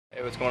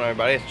Hey, what's going on,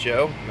 everybody? It's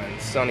Joe. I'm in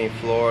sunny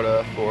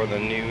Florida for the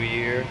new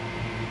year.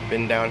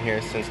 Been down here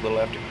since a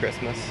little after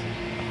Christmas.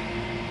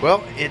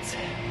 Well, it's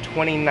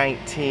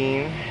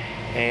 2019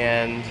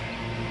 and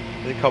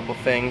there's a couple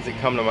things that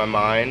come to my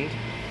mind.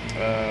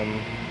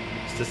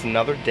 It's just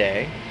another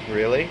day,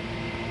 really.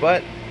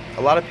 But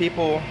a lot of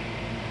people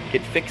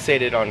get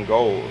fixated on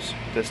goals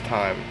this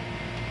time.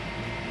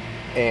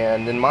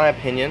 And in my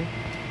opinion,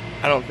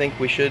 I don't think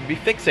we should be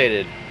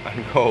fixated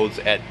on goals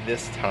at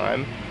this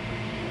time.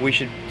 We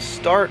should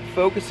start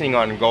focusing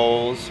on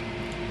goals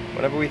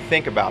whenever we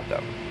think about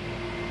them.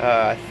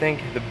 I think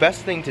the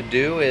best thing to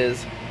do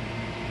is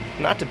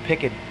not to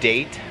pick a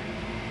date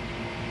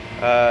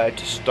to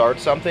start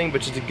something,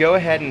 but just to go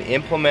ahead and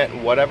implement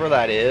whatever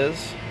that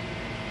is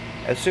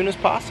as soon as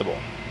possible.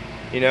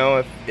 You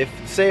know, if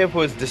say it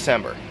was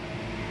December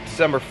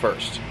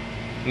 1st,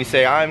 and you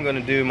say, I'm going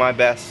to do my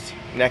best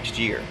next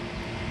year,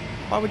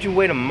 why would you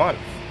wait a month?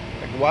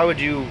 Like, why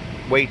would you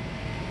wait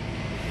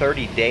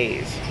 30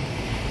 days?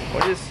 Or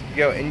just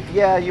go, and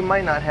yeah, you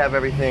might not have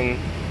everything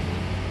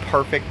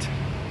perfect,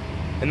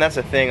 and that's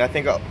the thing. I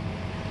think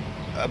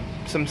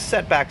some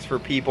setbacks for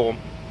people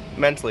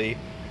mentally,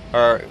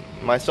 are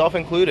myself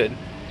included,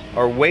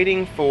 are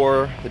waiting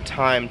for the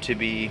time to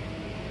be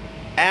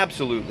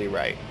absolutely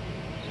right.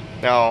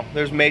 Now,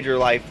 there's major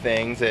life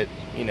things that,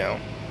 you know,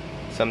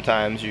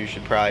 sometimes you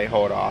should probably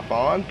hold off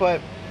on, but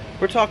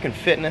we're talking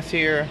fitness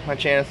here. My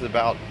channel's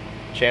about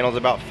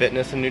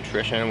fitness and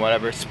nutrition and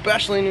whatever,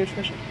 especially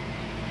nutrition.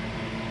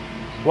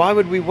 Why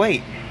would we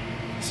wait?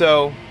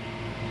 So,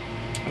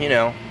 you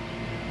know,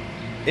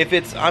 if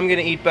it's I'm gonna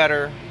eat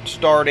better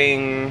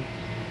starting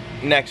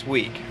next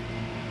week,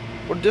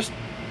 well, just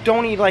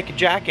don't eat like a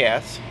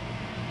jackass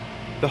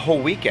the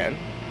whole weekend.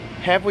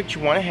 Have what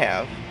you want to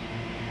have,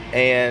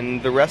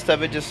 and the rest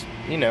of it, just,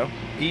 you know,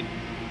 eat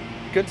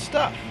good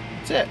stuff.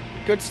 That's it.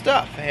 Good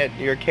stuff. Had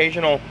your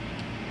occasional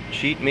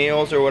cheat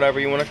meals or whatever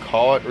you want to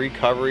call it,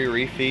 recovery,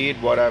 refeed,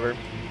 whatever.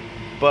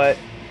 But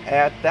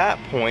at that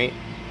point,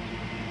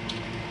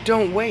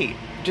 don't wait.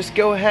 Just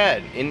go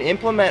ahead and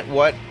implement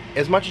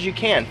as much as you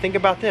can. Think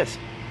about this.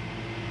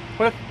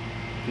 What if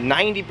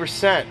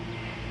 90%,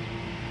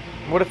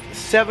 what if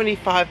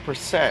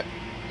 75%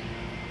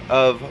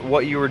 of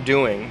what you were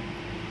doing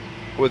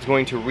was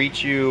going to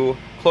reach you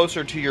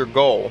closer to your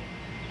goal,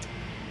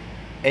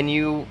 and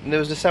it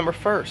was December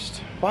 1st?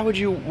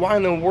 Why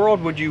in the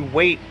world would you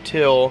wait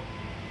till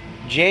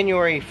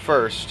January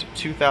 1st,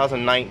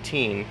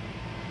 2019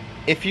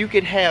 if you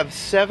could have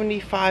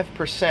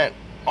 75%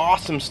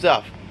 awesome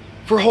stuff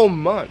for a whole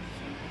month?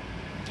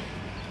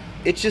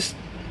 It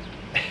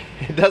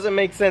doesn't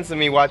make sense to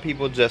me why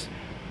people just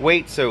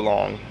wait so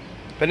long.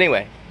 But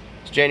anyway,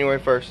 it's January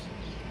 1st.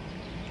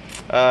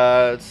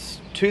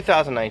 It's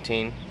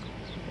 2019,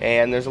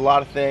 and there's a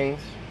lot of things.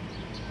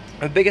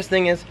 The biggest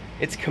thing is,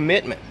 it's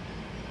commitment.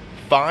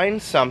 Find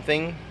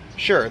something,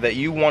 sure, that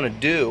you want to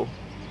do,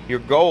 your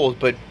goals,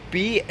 but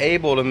be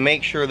able to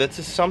make sure this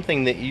is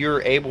something that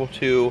you're able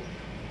to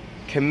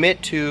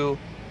commit to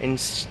and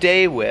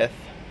stay with.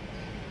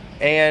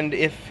 And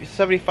if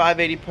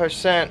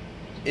 75-80%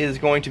 is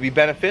going to be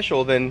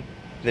beneficial, then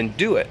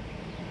do it.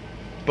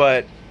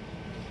 But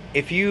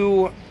if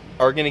you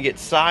are going to get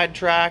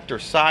sidetracked or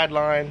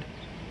sidelined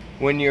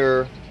when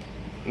you're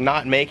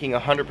not making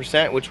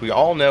 100%, which we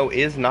all know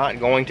is not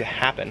going to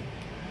happen,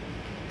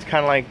 it's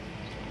kind of like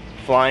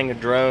flying a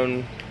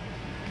drone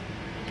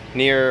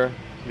near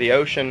the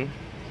ocean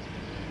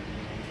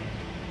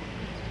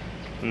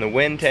and the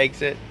wind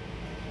takes it.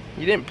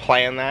 You didn't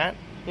plan that.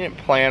 You didn't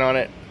plan on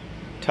it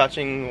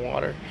touching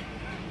water.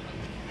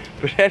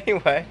 But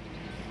anyway,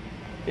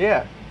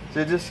 yeah,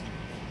 so just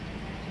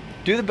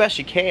do the best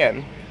you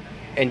can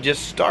and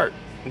just start.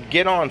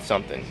 Get on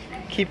something.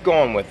 Keep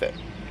going with it.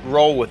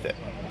 Roll with it.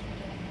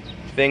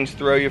 Things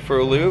throw you for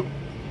a loop,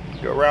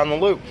 go around the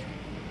loop.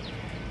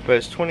 But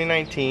it's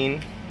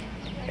 2019,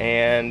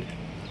 and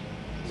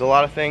there's a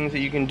lot of things that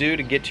you can do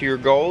to get to your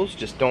goals.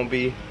 Just don't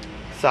be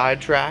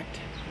sidetracked.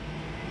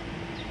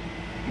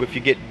 If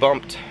you get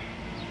bumped,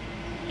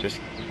 just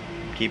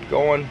keep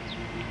going.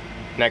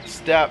 Next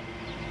step.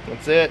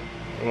 That's it.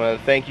 I want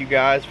to thank you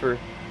guys for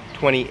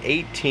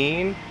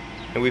 2018,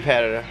 and we've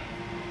had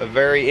a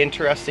very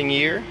interesting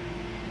year.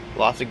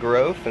 Lots of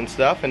growth and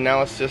stuff, and now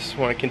let's just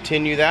want to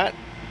continue that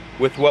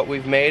with what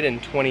we've made in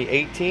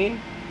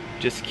 2018.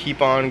 Just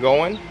keep on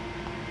going.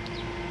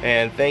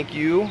 And thank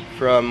you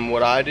from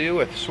what I do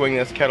with Swing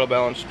This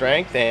Kettlebell and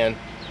Strength, and,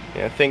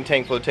 you know, Think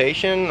Tank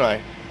Flotation,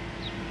 my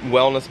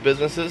wellness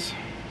businesses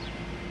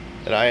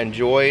that I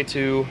enjoy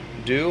to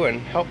do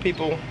and help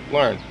people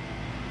learn.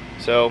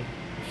 So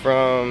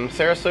from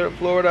Sarasota,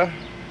 Florida,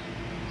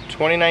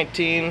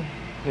 2019,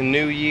 the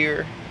new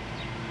year,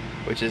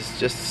 which is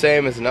just the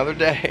same as another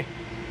day.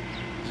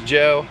 It's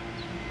Joe.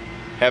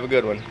 Have a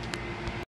good one.